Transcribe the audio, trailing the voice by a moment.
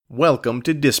Welcome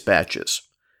to Dispatches,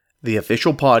 the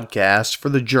official podcast for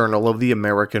the Journal of the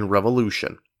American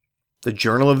Revolution. The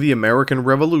Journal of the American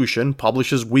Revolution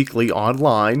publishes weekly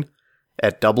online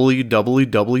at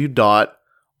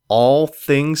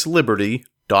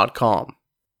www.allthingsliberty.com.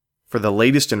 For the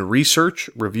latest in research,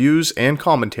 reviews, and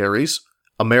commentaries,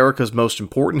 America's most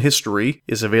important history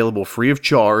is available free of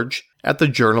charge at the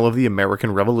Journal of the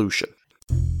American Revolution.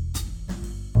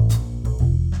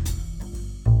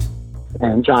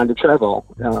 And John de Treville,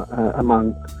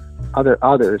 among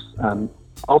others,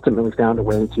 ultimately found a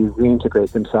way to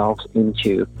reintegrate themselves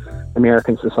into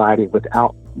American society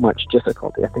without much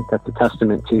difficulty. I think that's a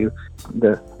testament to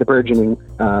the burgeoning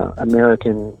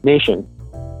American nation.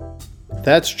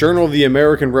 That's Journal of the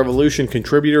American Revolution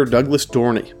contributor Douglas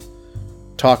Dorney,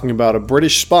 talking about a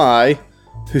British spy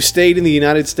who stayed in the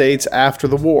United States after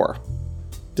the war,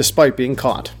 despite being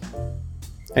caught.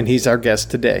 And he's our guest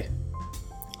today.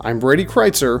 I'm Brady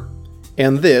Kreitzer,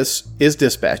 and this is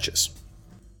Dispatches.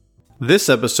 This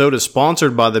episode is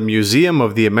sponsored by the Museum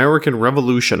of the American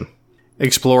Revolution,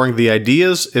 exploring the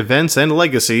ideas, events, and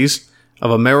legacies of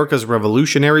America's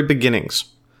revolutionary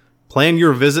beginnings. Plan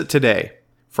your visit today.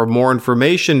 For more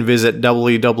information, visit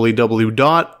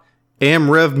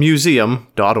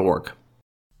www.amrevmuseum.org.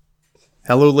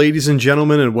 Hello, ladies and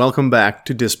gentlemen, and welcome back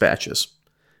to Dispatches.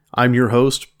 I'm your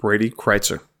host, Brady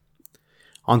Kreitzer.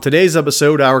 On today's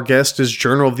episode, our guest is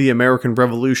Journal of the American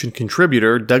Revolution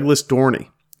contributor Douglas Dorney,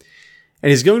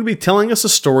 and he's going to be telling us a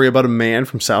story about a man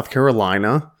from South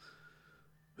Carolina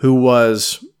who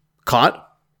was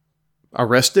caught,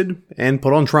 arrested, and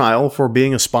put on trial for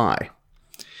being a spy.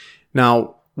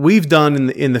 Now, we've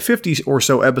done in the 50 or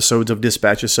so episodes of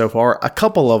Dispatches so far, a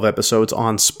couple of episodes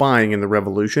on spying in the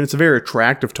Revolution. It's a very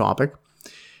attractive topic,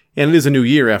 and it is a new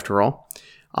year after all.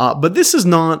 But this is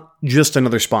not just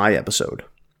another spy episode.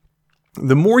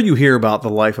 The more you hear about the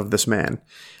life of this man,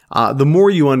 the more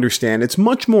you understand it's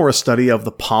much more a study of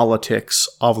the politics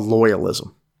of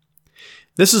loyalism.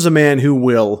 This is a man who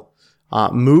will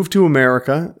move to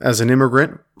America as an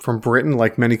immigrant from Britain,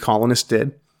 like many colonists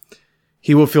did.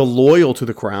 He will feel loyal to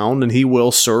the crown, and he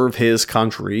will serve his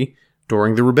country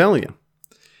during the rebellion.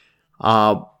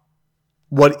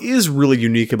 What is really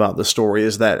unique about the story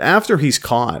is that after he's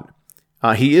caught,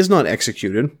 he is not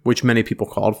executed, which many people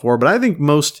called for, but I think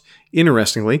most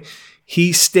interestingly,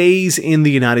 he stays in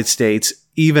the United States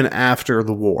even after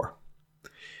the war.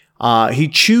 He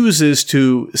chooses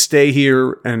to stay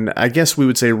here and I guess we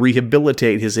would say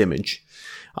rehabilitate his image,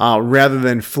 rather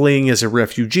than fleeing as a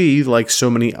refugee like so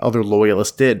many other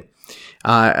loyalists did.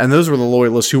 And those were the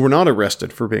loyalists who were not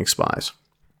arrested for being spies.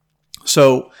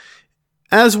 So,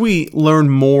 as we learn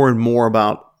more and more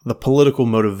about the political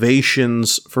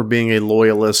motivations for being a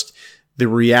loyalist, the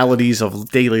realities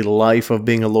of daily life of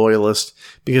being a loyalist,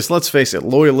 because let's face it,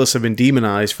 loyalists have been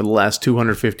demonized for the last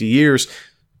 250 years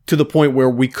to the point where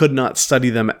we could not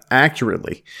study them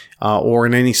accurately or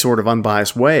in any sort of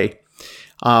unbiased way.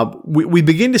 We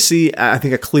begin to see, I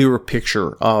think, a clearer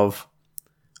picture of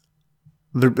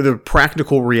the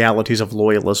practical realities of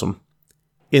loyalism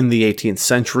in the 18th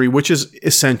century, which is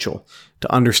essential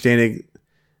to understanding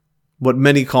what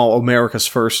many call America's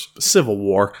first civil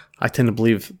war. I tend to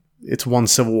believe it's one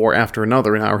civil war after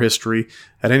another in our history,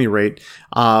 at any rate.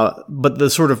 But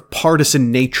the sort of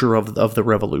partisan nature of the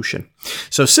revolution.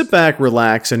 So sit back,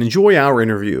 relax, and enjoy our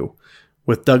interview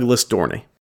with Douglas Dorney.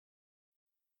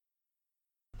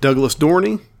 Douglas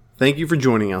Dorney, thank you for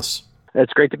joining us.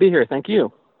 It's great to be here. Thank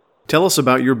you. Tell us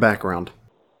about your background.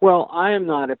 Well, I am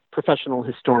not a professional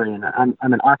historian. I'm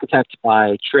an architect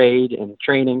by trade and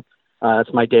training.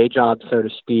 It's my day job, so to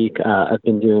speak. I've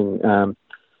been doing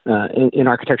in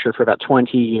architecture for about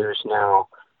 20 years now.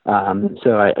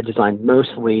 So I design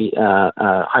mostly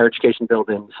higher education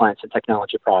buildings, science and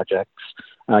technology projects,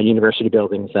 university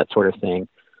buildings, that sort of thing.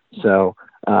 So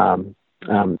and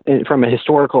from a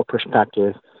historical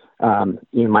perspective,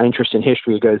 my interest in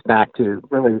history goes back to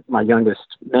really my youngest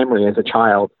memory as a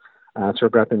child. So I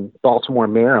grew up in Baltimore,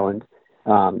 Maryland,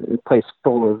 a place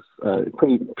full of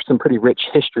some pretty rich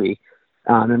history.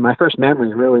 And my first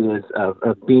memory really is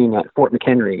of being at Fort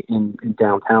McHenry in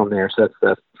downtown there. So that's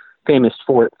the famous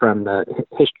fort from the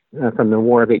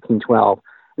War of 1812.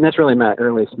 And that's really my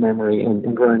earliest memory.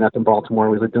 And growing up in Baltimore,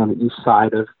 we lived on the east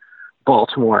side of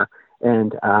Baltimore.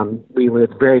 And we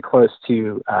lived very close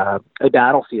to a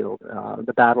battlefield,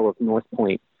 the Battle of North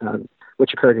Point,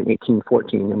 which occurred in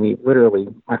 1814. And we literally,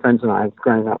 my friends and I,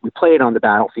 growing up, we played on the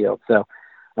battlefield. So,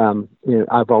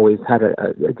 I've always had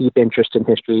a deep interest in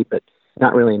history, but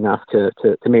not really enough to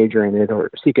major in it or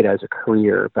seek it as a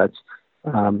career. But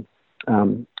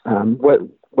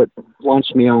what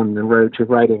launched me on the road to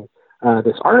writing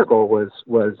this article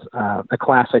was a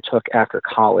class I took after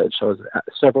college. So I was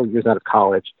several years out of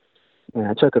college, and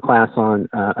I took a class on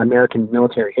American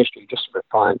military history just for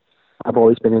fun. I've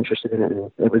always been interested in it,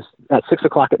 and it was at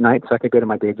 6:00 at night, so I could go to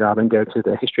my day job and go to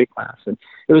the history class. And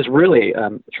it was really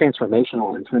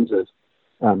transformational in terms of,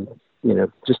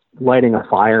 just lighting a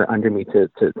fire under me to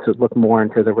look more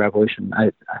into the Revolution.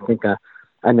 I think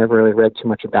I never really read too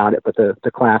much about it, but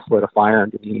the class lit a fire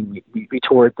under me. We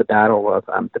toured the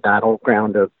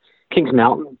battleground of Kings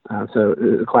Mountain. So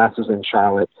the class was in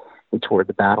Charlotte. We toured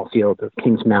the battlefield of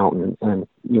Kings Mountain, and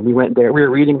we went there. We were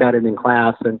reading about it in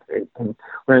class and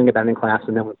learning about it in class,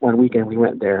 and then one weekend we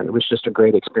went there, and it was just a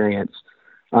great experience.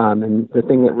 And the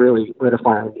thing that really lit a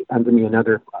fire under me,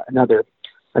 another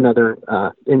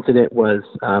incident was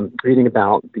reading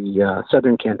about the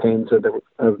Southern campaigns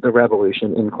of the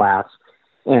Revolution in class,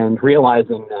 and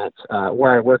realizing that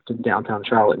where I worked in downtown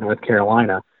Charlotte, North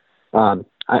Carolina,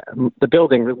 the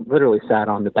building literally sat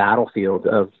on the battlefield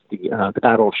of the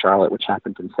Battle of Charlotte, which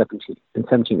happened in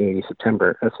 1780,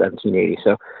 September of 1780.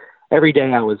 So every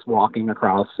day I was walking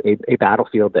across a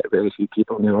battlefield that very few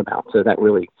people knew about. So that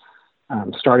really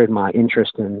started my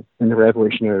interest in the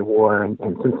Revolutionary War. And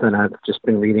since then, I've just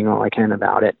been reading all I can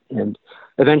about it. And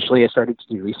eventually I started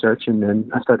to do research, and then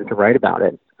I started to write about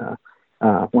it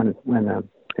when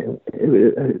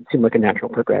it seemed like a natural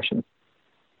progression.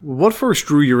 What first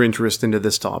drew your interest into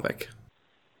this topic?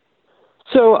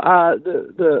 So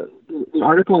the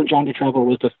article in John de Treville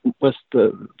was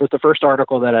the first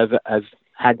article that I've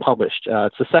had published.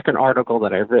 It's the second article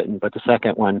that I've written, but the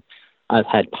second one I've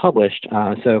had published.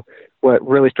 So what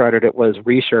really started it was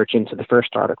research into the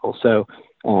first article. So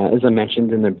as I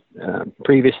mentioned in the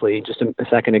previously, just a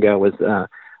second ago, was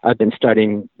I've been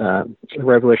studying the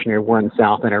Revolutionary War in the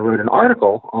South, and I wrote an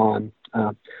article on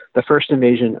the first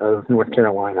invasion of North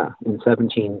Carolina in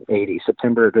 1780,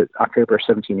 September to October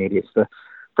 1780. It's the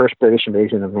first British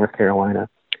invasion of North Carolina.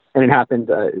 And it happened,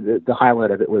 the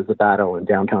highlight of it was the battle in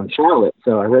downtown Charlotte.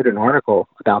 So I wrote an article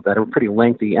about that, a pretty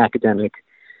lengthy academic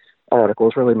article.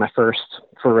 It's really my first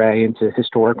foray into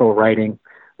historical writing.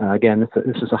 Again,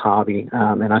 this is a hobby,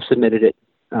 and I've submitted it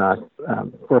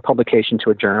for a publication to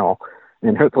a journal.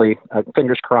 And hopefully,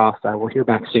 fingers crossed, I will hear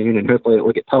back soon, and hopefully it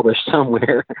will get published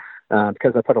somewhere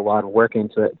because I put a lot of work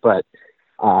into it. But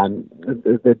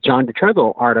the John de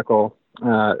Treville article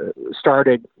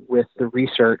started with the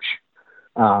research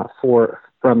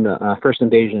from the first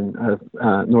invasion of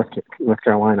North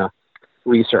Carolina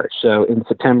research. So in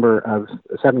September of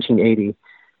 1780,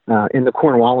 in the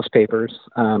Cornwallis papers,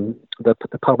 the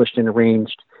published and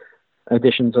arranged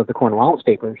editions of the Cornwallis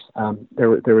papers, there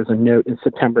was a note in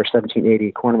September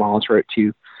 1780. Cornwallis wrote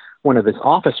to one of his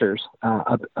officers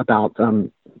about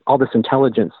all this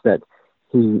intelligence that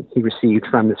he received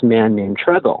from this man named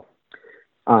Treville,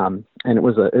 and it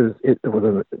was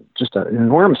just an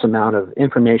enormous amount of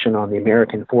information on the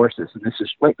American forces. And this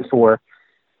is right before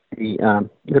the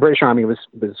British Army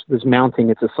was mounting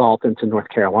its assault into North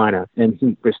Carolina, and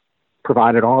he was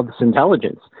provided all of this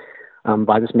intelligence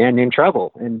by this man named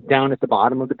Treville. And down at the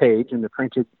bottom of the page in the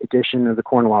printed edition of the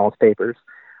Cornwallis papers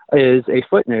is a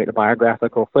footnote, a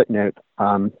biographical footnote,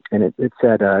 and it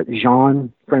said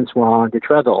Jean Francois de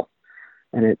Treville,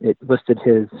 and it listed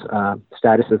his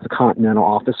status as a Continental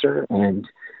officer and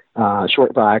a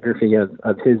short biography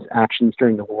of his actions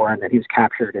during the war, and that he was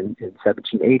captured in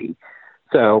 1780.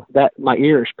 So that my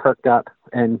ears perked up,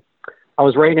 and I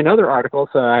was writing another article,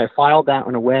 so I filed that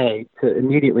one away to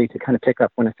immediately to kind of pick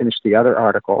up when I finished the other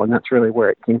article, and that's really where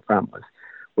it came from.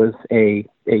 Was a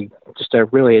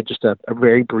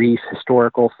very brief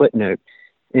historical footnote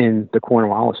in the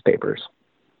Cornwallis papers.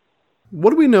 What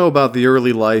do we know about the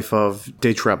early life of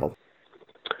de Treville?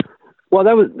 Well,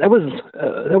 that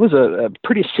was a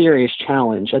pretty serious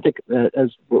challenge. I think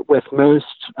as with most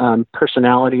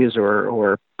personalities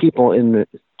or people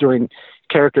during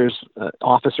characters,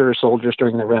 officers, soldiers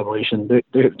during the Revolution,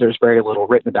 there's very little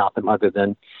written about them other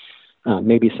than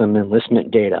maybe some enlistment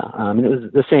data. And it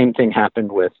was the same thing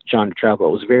happened with John de Treville.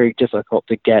 It was very difficult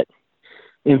to get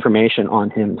information on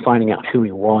him, finding out who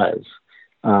he was.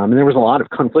 And there was a lot of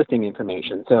conflicting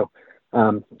information. So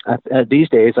these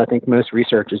days, I think most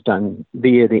research is done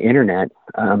via the internet.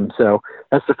 So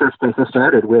that's the first place I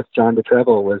started with John de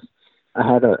Treville. Was I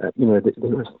had there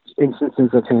was instances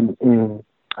of him in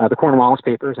the Cornwallis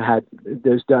papers. I had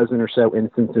those dozen or so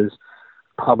instances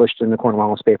published in the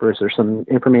Cornwallis papers. There's some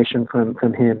information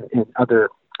from him in other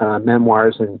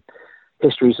memoirs and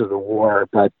histories of the war,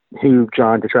 but who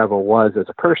John de Treville was as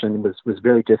a person was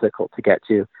very difficult to get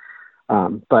to.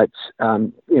 But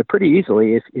pretty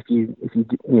easily, if you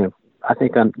I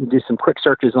think you do some quick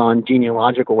searches on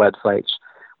genealogical websites,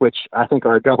 which I think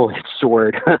are a double-edged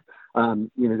sword.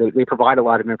 They provide a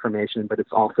lot of information, but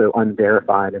it's also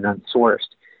unverified and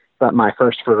unsourced. But my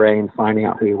first foray in finding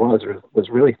out who he was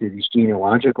really through these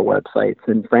genealogical websites,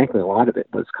 and frankly, a lot of it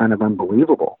was kind of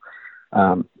unbelievable.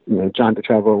 John de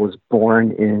Treville was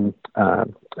born in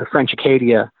French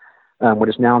Acadia, what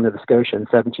is now Nova Scotia, in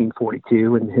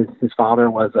 1742, and his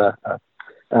father was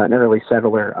an early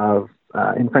settler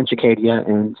in French Acadia,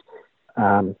 and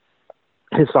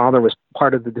his father was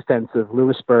part of the defense of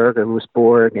Louisbourg in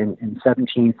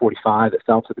 1745. It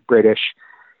fell to the British.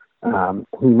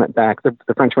 He went back. The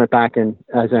French went back and,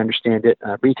 as I understand it,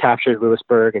 recaptured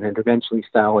Louisbourg, and it eventually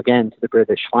fell again to the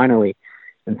British. Finally,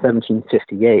 in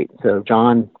 1758. So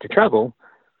John de Treville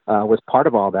was part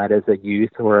of all that as a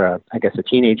youth, or I guess a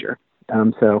teenager.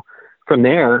 So from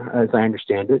there, as I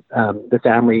understand it, the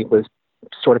family was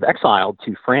sort of exiled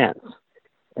to France,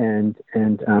 and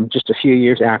just a few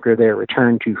years after their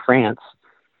return to France,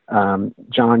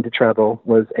 John de Treville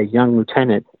was a young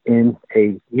lieutenant in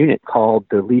a unit called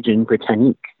the Légion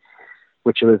Britannique,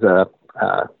 which was a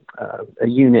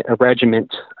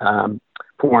regiment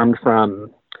formed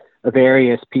from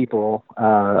various people.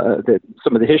 That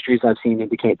some of the histories I've seen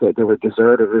indicate that there were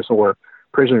deserters or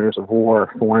prisoners of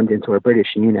war formed into a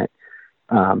British unit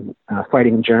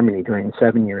fighting in Germany during the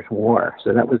 7 Years' War.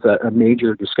 So that was a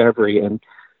major discovery, and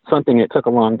something that took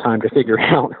a long time to figure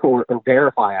out or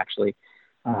verify, actually.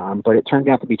 But it turned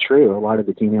out to be true. A lot of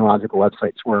the genealogical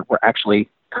websites were actually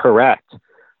correct.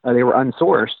 They were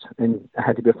unsourced, and I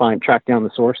had to track down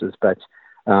the sources, but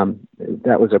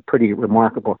that was a pretty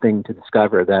remarkable thing to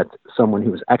discover, that someone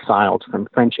who was exiled from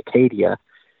French Acadia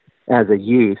as a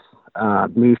youth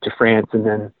moved to France and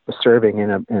then was serving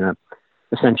in a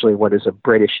essentially what is a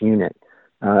British unit.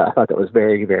 I thought that was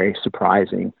very, very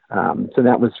surprising. So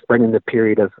that was right in the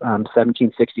period of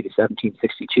 1760 to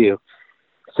 1762.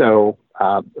 So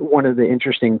one of the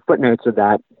interesting footnotes of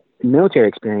that military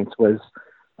experience was,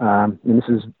 and this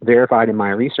is verified in my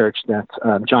research, that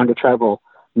John de Treville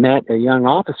met a young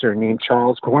officer named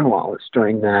Charles Cornwallis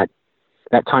during that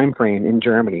time frame in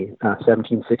Germany,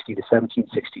 1760 to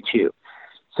 1762.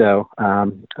 So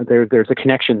there's a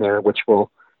connection there, which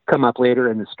will come up later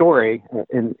in the story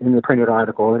in the printed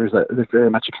article. There's very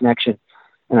much a connection.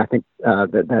 And I think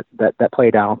that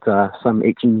played out some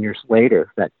 18 years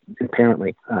later. That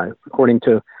apparently, according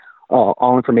to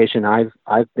all information I've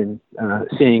been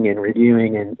seeing and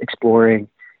reviewing and exploring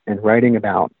and writing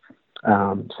about.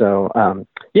 From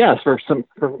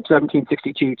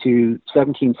 1762 to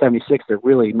 1776, there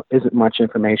really isn't much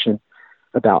information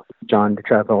about John de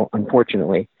Treville,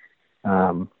 unfortunately.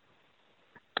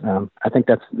 I think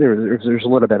there's a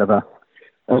little bit of a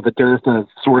dearth of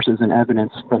sources and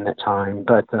evidence from that time,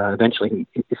 but eventually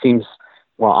it seems,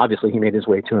 well, obviously he made his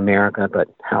way to America, but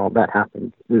how that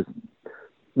happened is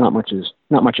not much is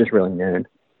really known,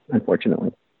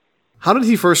 unfortunately. How did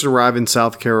he first arrive in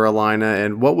South Carolina,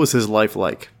 and what was his life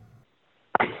like?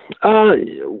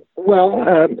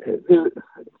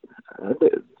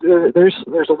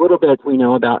 There's a little bit we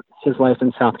know about his life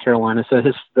in South Carolina. So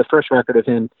the first record of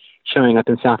him showing up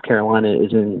in South Carolina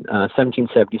is in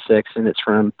 1776, and it's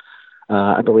from,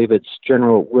 I believe it's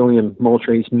General William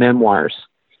Moultrie's memoirs.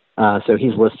 So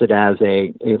he's listed as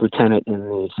a lieutenant in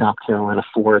the South Carolina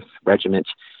 4th Regiment,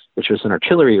 which was an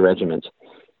artillery regiment.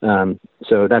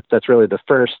 So that's really the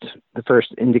first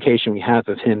indication we have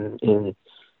of him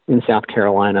in South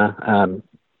Carolina.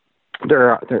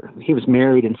 He was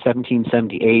married in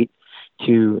 1778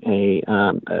 to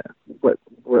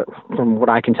from what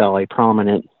I can tell, a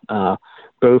prominent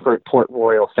Beaufort Port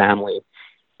Royal family.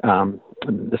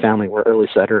 The family were early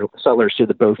settlers to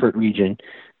the Beaufort region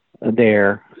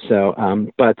there. So,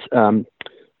 but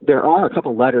there are a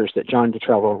couple letters that John de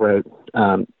Treville wrote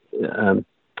in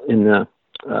the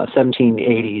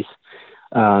 1780s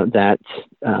that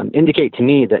indicate to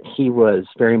me that he was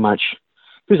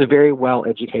a very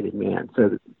well-educated man.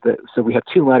 So we have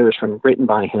two letters written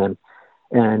by him,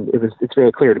 and it's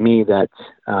very clear to me that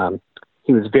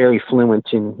he was very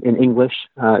fluent in English.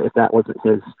 If that wasn't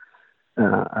his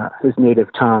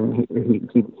native tongue,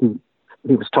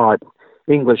 he was taught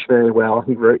English very well.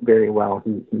 He wrote very well.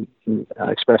 He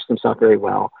expressed himself very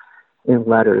well in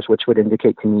letters, which would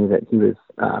indicate to me that he was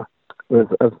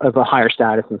of a higher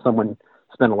status, and someone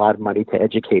spent a lot of money to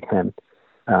educate him.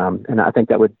 And I think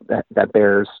that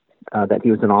bears that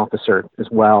he was an officer as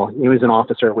well. He was an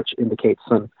officer, which indicates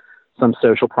some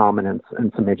social prominence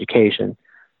and some education.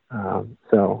 And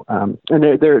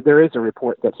there is a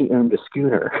report that he owned a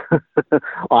schooner.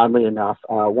 Oddly enough,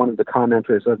 one of the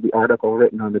commenters of the article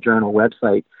written on the journal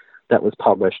website that was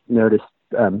published noticed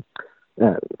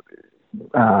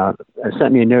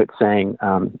sent me a note saying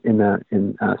in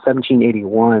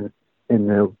 1781 in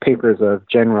the papers of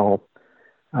General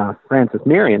Francis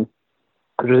Marion,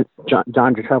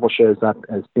 John de Treville shows up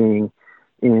as being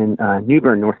in New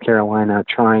Bern, North Carolina,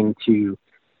 trying to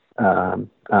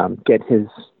get his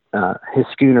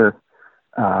schooner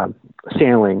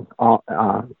sailing on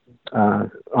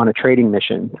a trading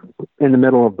mission in the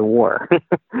middle of the war,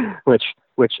 which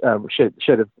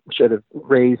should have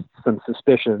raised some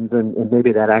suspicions, and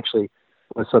maybe that actually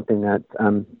was something that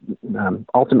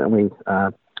ultimately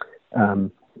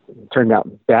turned out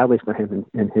badly for him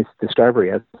in his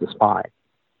discovery as a spy.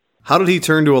 How did he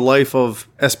turn to a life of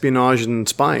espionage and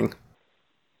spying?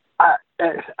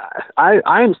 I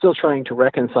am still trying to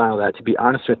reconcile that, to be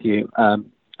honest with you.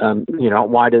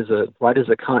 Why does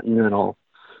a Continental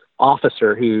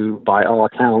officer who, by all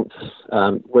accounts,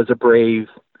 was a brave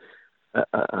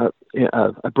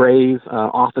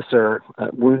officer,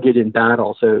 wounded in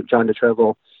battle? So John de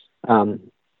Treville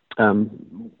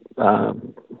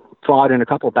fought in a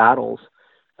couple battles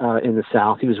in the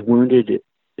South. He was wounded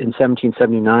in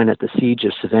 1779 at the siege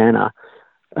of Savannah.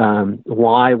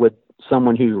 Why would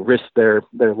someone who risked their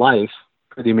life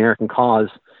for the American cause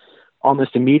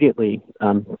almost immediately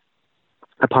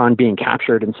upon being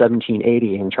captured in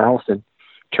 1780 in Charleston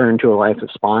turn to a life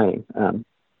of spying?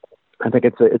 I think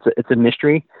it's a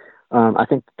mystery. I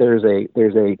think there's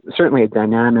certainly a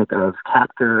dynamic of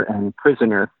captor and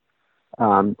prisoner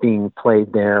being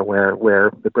played there,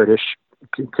 where the British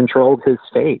controlled his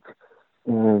fate,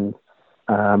 and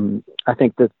I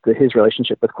think that his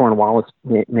relationship with Cornwallis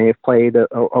may have played a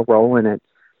role in it.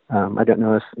 I don't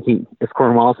know if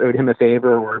Cornwallis owed him a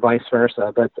favor or vice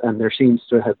versa, but there seems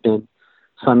to have been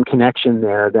some connection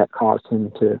there that caused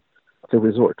him to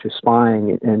resort to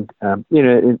spying. And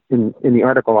in the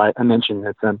article I mentioned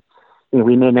that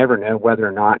we may never know whether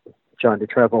or not John de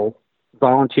Treville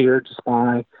volunteered to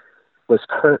spy, was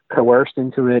coerced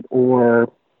into it,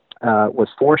 or was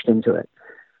forced into it.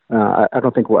 I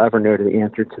don't think we'll ever know the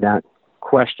answer to that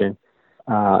question.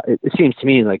 It seems to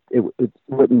me like it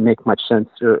wouldn't make much sense,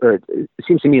 or it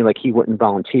seems to me like he wouldn't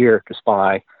volunteer to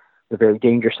spy, a very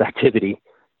dangerous activity.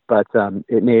 But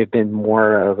it may have been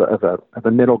more of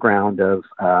a middle ground of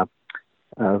a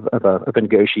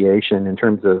negotiation in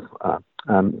terms of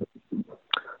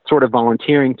sort of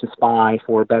volunteering to spy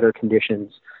for better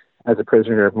conditions as a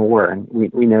prisoner of war. And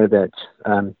we know that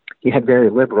he had very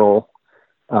liberal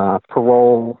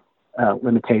parole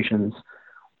limitations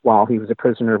while he was a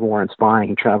prisoner of war and spying.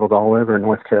 He traveled all over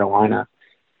North Carolina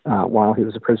while he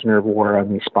was a prisoner of war on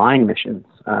these spying missions.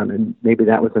 And maybe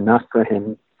that was enough for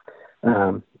him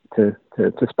to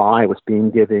spy, was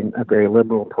being given a very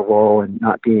liberal parole and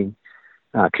not being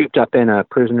cooped up in a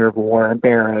prisoner of war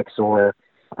barracks, or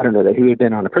I don't know that he had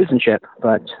been on a prison ship,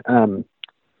 but and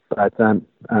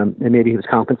maybe he was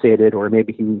compensated, or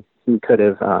maybe he could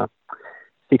have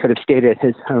stayed at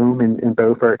his home in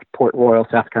Beaufort, Port Royal,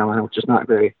 South Carolina, which is not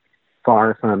very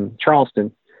far from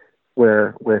Charleston,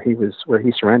 where he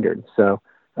surrendered. So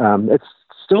it's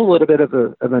still a little bit of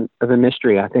a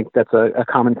mystery. I think that's a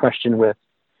common question with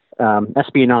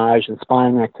espionage and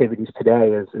spying activities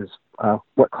today is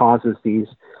what causes these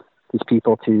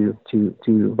people to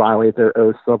violate their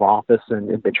oaths of office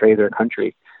and betray their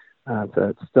country. So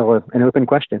it's still an open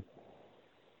question.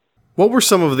 What were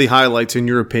some of the highlights, in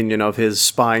your opinion, of his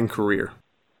spying career?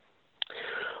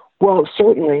 Well,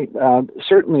 certainly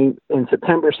in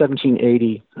September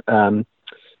 1780, from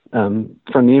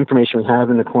the information we have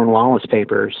in the Cornwallis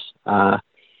papers, de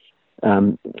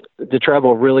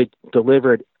Treville really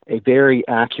delivered a very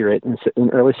accurate, in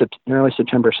early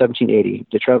September 1780,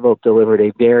 de Treville delivered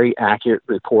a very accurate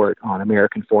report on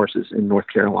American forces in North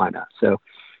Carolina. So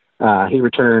he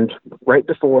returned right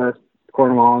before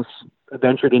Cornwallis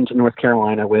ventured into North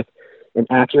Carolina with an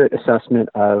accurate assessment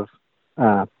of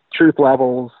troop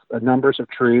levels, numbers of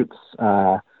troops,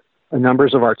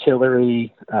 numbers of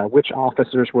artillery, which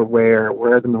officers were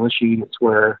where the militia units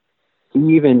were. He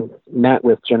even met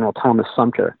with General Thomas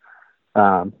Sumter,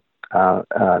 who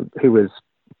was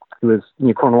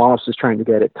Cornwallis was trying to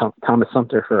get at Thomas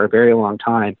Sumter for a very long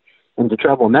time, and de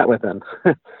Treville met with him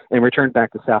and returned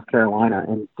back to South Carolina.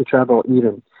 And de Treville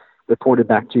even reported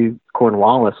back to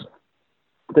Cornwallis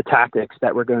the tactics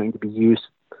that were going to be used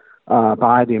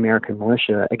by the American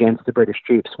militia against the British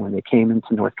troops when they came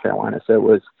into North Carolina. So it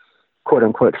was, quote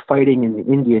unquote, fighting in the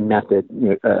Indian method,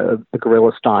 the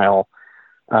guerrilla style,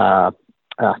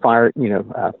 fire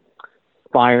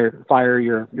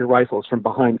your rifles from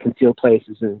behind concealed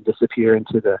places and disappear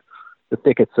into the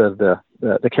thickets of the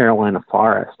Carolina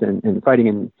forest, and fighting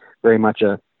in very much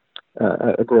a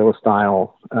guerrilla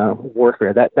style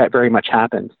warfare. That very much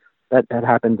happened that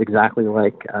happened exactly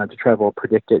like de Treville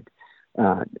predicted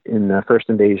in the first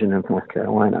invasion of North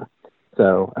Carolina.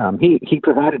 So he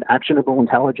provided actionable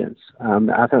intelligence.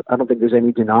 I don't think there's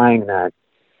any denying that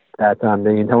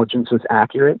the intelligence was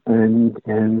accurate, and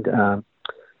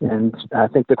I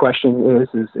think the question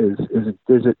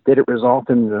did it result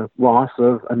in the loss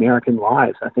of American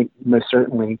lives? I think most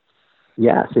certainly,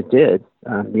 yes, it did.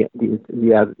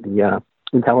 The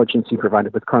intelligence he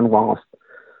provided with Colonel Wallace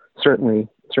certainly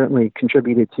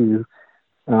contributed to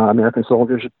American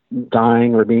soldiers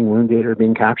dying or being wounded or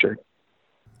being captured.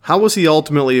 How was he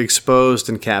ultimately exposed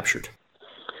and captured?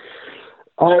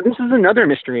 This is another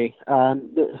mystery. On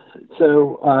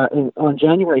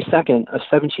January 2nd of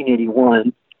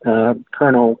 1781,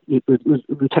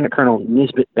 Lieutenant Colonel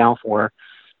Nisbet Balfour,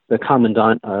 the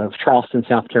commandant of Charleston,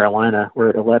 South Carolina,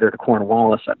 wrote a letter to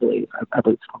Cornwallis, I believe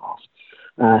it's Cornwallis,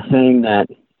 saying that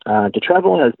de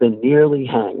Treville has been nearly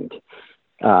hanged,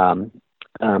 and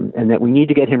that we need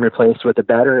to get him replaced with a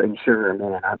better and surer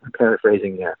man. I'm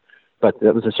paraphrasing there, but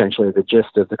that was essentially the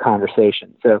gist of the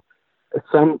conversation. So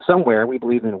somewhere, we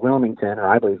believe in Wilmington, or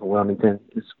I believe in Wilmington,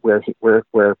 is where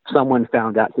someone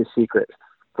found out his secret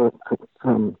for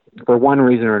one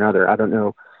reason or another. I don't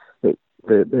know.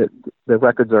 The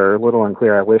records are a little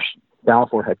unclear. I wish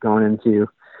Balfour had gone into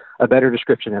a better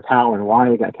description of how and why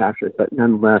he got captured, but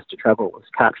nonetheless, de Treville was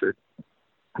captured,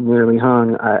 nearly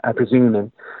hung, I presume,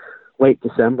 in late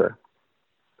December.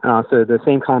 So the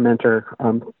same commenter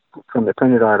from the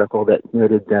printed article that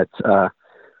noted that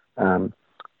de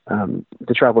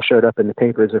Treville showed up in the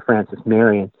papers of Francis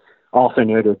Marion also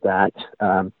noted that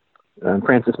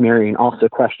Francis Marion also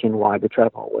questioned why de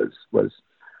Treville was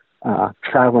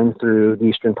traveling through the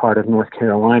eastern part of North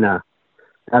Carolina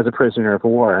as a prisoner of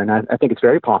war. And I think it's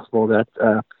very possible that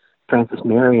Francis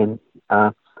Marion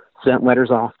sent letters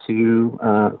off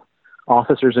to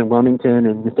officers in Wilmington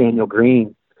and Nathaniel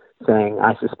Greene saying,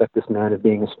 I suspect this man of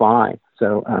being a spy.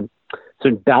 So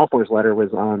Balfour's letter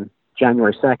was on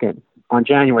January 2nd. On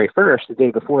January 1st, the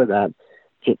day before that,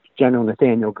 General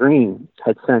Nathaniel Greene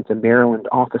had sent a Maryland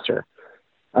officer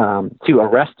to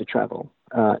arrest de Treville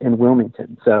in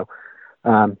Wilmington. So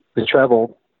de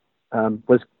Treville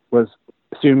was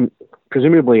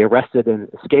presumably arrested and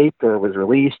escaped, or was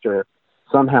released, or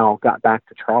somehow got back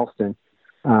to Charleston.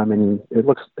 And it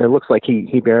looks like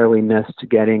he barely missed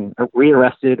getting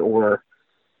rearrested or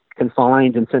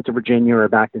confined and sent to Virginia or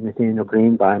back to Nathaniel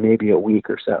Greene by maybe a week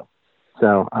or so.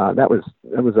 So that was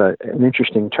an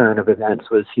interesting turn of events.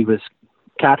 Was he was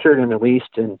captured and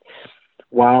released, and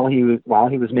while he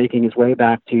was making his way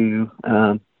back to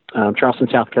Charleston,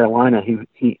 South Carolina,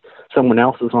 someone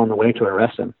else was on the way to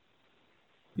arrest him.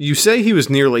 You say he was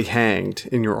nearly hanged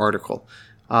in your article.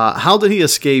 How did he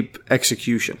escape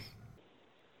execution?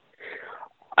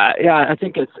 I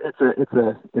think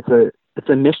it's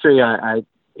a mystery. I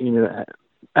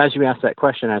as you asked that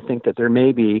question, I think that there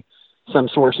may be some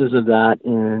sources of that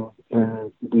in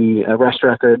the arrest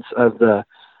records of the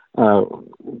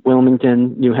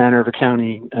Wilmington, New Hanover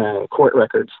County court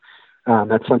records.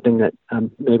 That's something that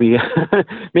maybe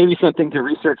something to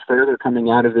research further coming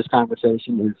out of this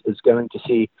conversation is going to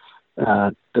see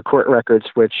the court records,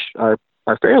 which are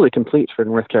fairly complete for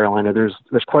North Carolina. There's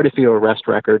quite a few arrest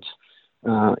records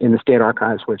in the state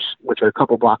archives, which are a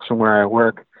couple blocks from where I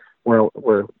work, where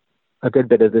a good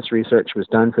bit of this research was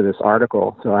done for this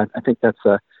article. So I think that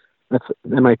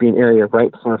might be an area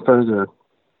ripe for further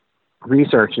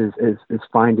research is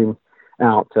finding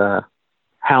out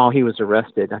how he was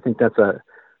arrested. I think that's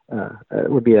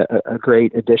would be a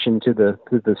great addition to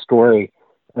the story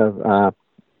of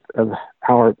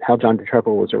how John de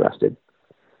Treville was arrested.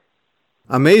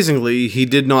 Amazingly, he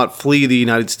did not flee the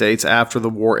United States after the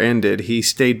war ended. He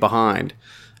stayed behind.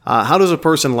 How does a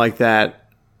person like that,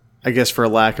 I guess for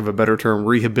lack of a better term,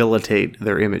 rehabilitate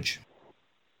their image?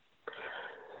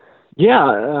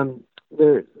 Yeah,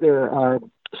 there are.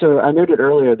 So I noted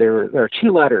earlier there are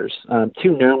two letters,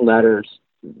 two known letters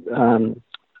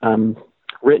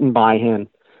written by him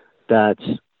that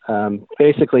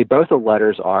basically both the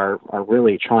letters are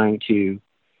really trying to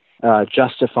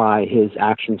justify his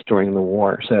actions during the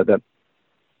war. So the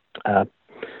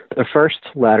first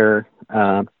letter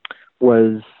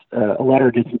was a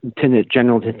letter to Lieutenant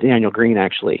General Nathaniel Greene,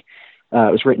 actually.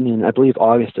 It was written in, I believe,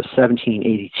 August of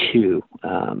 1782.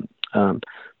 And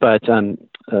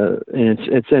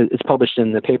it's published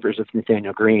in the papers of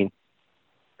Nathaniel Greene.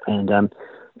 And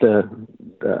the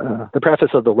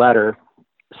preface of the letter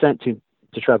sent to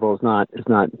Treville is not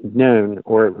known,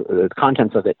 or the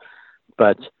contents of it,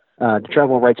 but de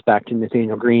Treville writes back to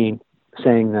Nathaniel Greene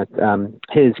saying that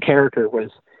his character was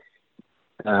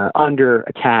under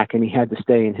attack and he had to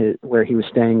stay where he was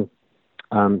staying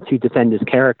to defend his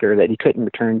character, that he couldn't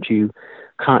return to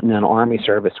Continental Army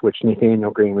service, which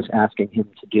Nathaniel Greene was asking him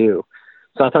to do.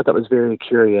 So I thought that was very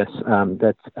curious.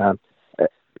 That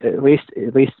at least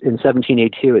in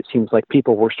 1782, it seems like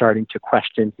people were starting to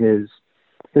question his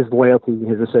loyalty,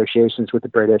 his associations with the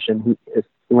British, and he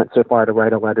went so far to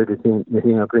write a letter to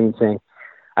Nathaniel Greene saying,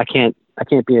 "I can't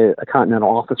be a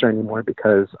Continental officer anymore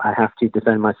because I have to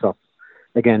defend myself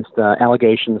against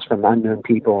allegations from unknown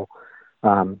people."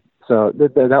 So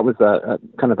that was a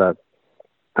kind of a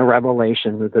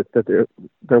revelation that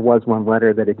there was one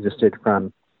letter that existed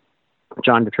from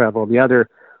John de Treville. The other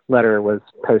letter was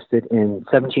posted in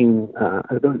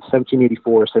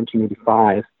 1784,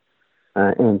 1785,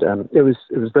 and it was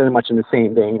very much in the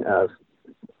same vein of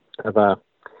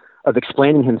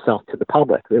explaining himself to the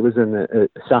public. It was in the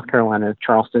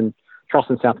Charleston,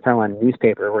 South Carolina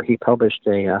newspaper, where he published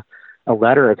a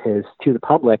letter of his to the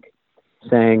public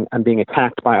saying, "I'm being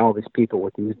attacked by all these people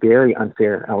with these very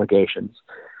unfair allegations."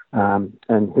 And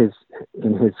in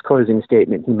his closing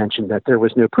statement, he mentioned that there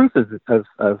was no proof of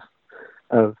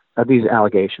these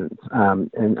allegations.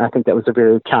 And I think that was a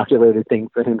very calculated thing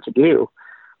for him to do,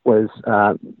 was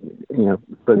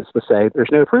say,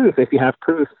 "There's no proof. If you have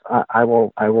proof, I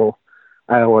will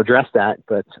address that,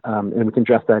 but and we can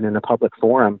address that in a public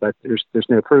forum. But there's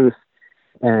no proof,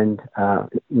 and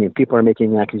people are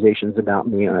making accusations about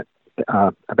me,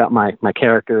 about my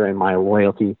character and my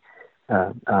loyalty.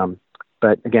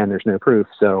 But again, there's no proof."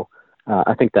 So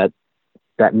I think that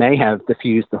may have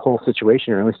diffused the whole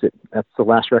situation, or at least that's the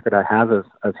last record I have of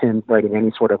him writing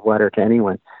any sort of letter to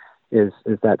anyone. Is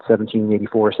that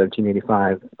 1784,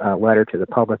 1785 letter to the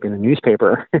public in the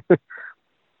newspaper.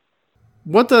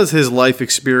 What does his life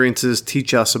experiences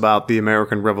teach us about the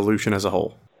American Revolution as a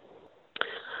whole?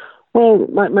 Well,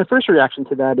 my first reaction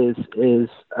to that is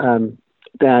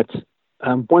that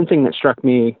one thing that struck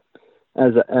me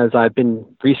as I've been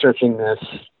researching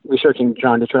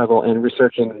John de Treville and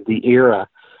researching the era,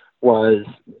 was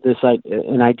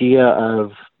an idea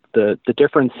of the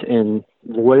difference in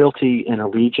loyalty and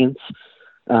allegiance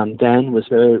then was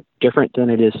very different than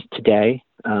it is today.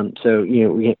 So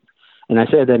and I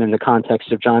say that in the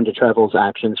context of John de Treville's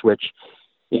actions, which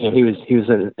he was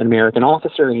an American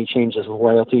officer, and he changed his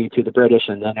loyalty to the British,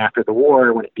 and then after the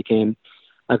war, when it became,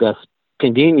 I guess,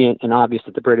 convenient and obvious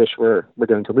that the British were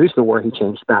going to lose the war, he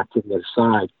changed back to the other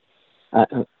side.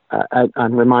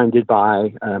 I'm reminded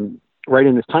by right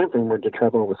in this time frame where de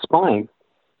Treville was spying,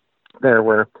 there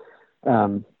were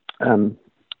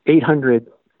 800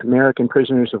 American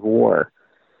prisoners of war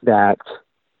that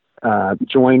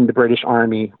joined the British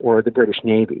Army or the British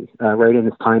Navy right in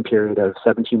this time period of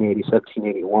 1780,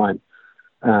 1781.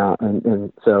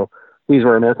 And so these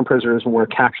were American prisoners who were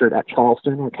captured at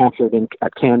Charleston, were captured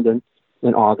at Camden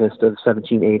in August of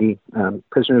 1780,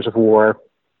 prisoners of war,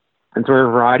 and through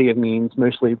a variety of means,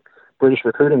 mostly British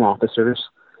recruiting officers,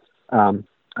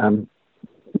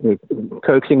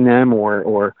 coaxing them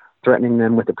or threatening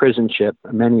them with a prison ship.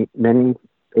 Many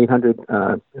 800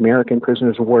 American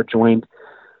prisoners of war joined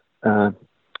the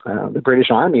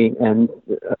British Army, and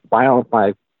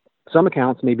by some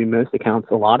accounts, maybe most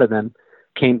accounts, a lot of them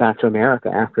came back to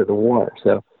America after the war.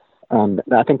 So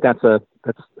I think that's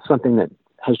something that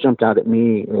has jumped out at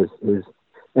me is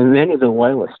and many of the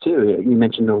loyalists too. You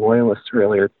mentioned the loyalists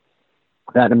earlier,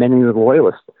 that many of the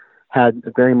loyalists had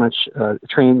very much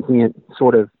transient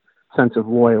sort of sense of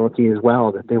loyalty as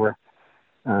well, that they were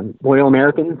loyal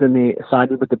Americans, and they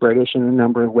sided with the British in a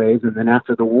number of ways. And then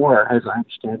after the war, as I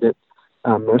understand it,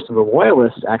 most of the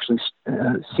loyalists actually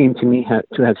seem to me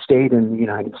to have stayed in the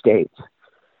United States.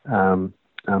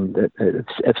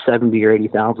 If 70 or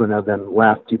 80,000 of them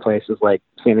left to places like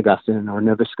St. Augustine or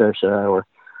Nova Scotia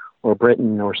or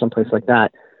Britain or someplace like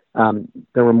that,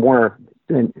 there were more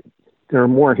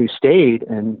who stayed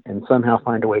and somehow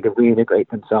find a way to reintegrate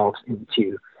themselves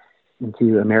into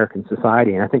American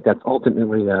society. And I think that's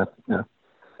ultimately a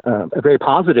very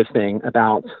positive thing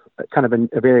about kind of a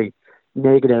very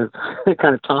negative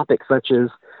kind of topic, such as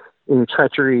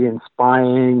treachery and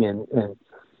spying and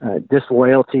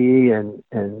disloyalty and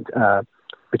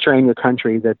betraying your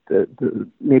country. That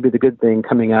maybe the good thing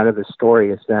coming out of this story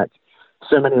is that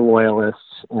so many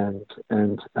loyalists and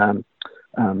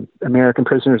American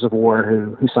prisoners of war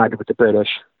who sided with the British,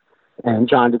 and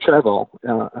John de Treville,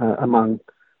 among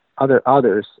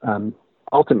others,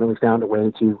 ultimately found a way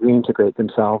to reintegrate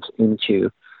themselves into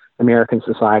American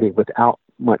society without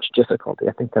much difficulty.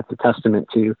 I think that's a testament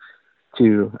to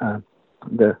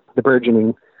the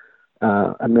burgeoning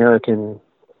American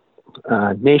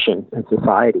nation and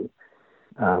society.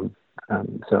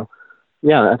 So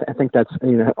Yeah, I think that's,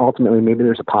 ultimately maybe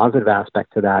there's a positive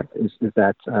aspect to that is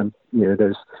that,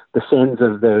 there's the sins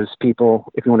of those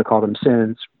people, if you want to call them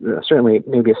sins, certainly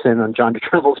maybe a sin on John de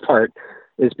Treville's part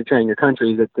is betraying your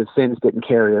country, that the sins didn't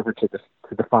carry over to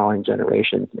the following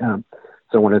generation.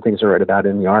 So one of the things I wrote about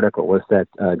in the article was that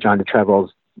John de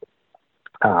Treville's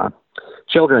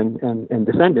children and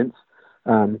descendants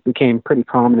became pretty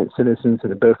prominent citizens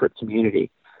of the Beaufort community.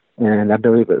 And I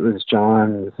believe it was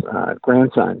John's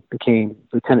grandson became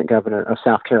lieutenant governor of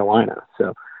South Carolina.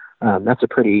 So that's a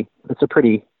pretty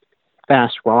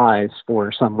fast rise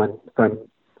for someone from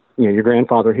your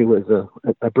grandfather, who was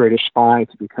a British spy,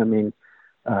 to becoming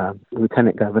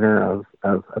lieutenant governor of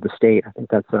the state. I think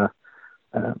that's a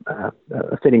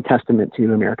fitting testament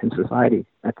to American society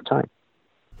at the time.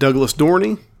 Douglas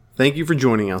Dorney, thank you for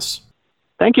joining us.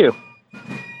 Thank you.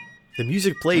 The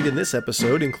music played in this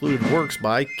episode included works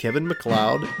by Kevin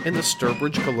MacLeod and the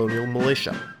Sturbridge Colonial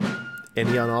Militia.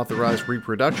 Any unauthorized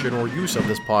reproduction or use of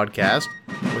this podcast,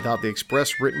 without the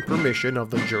express written permission of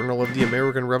the Journal of the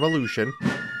American Revolution,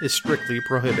 is strictly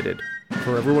prohibited.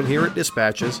 For everyone here at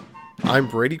Dispatches, I'm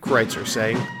Brady Kreitzer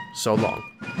saying, so long.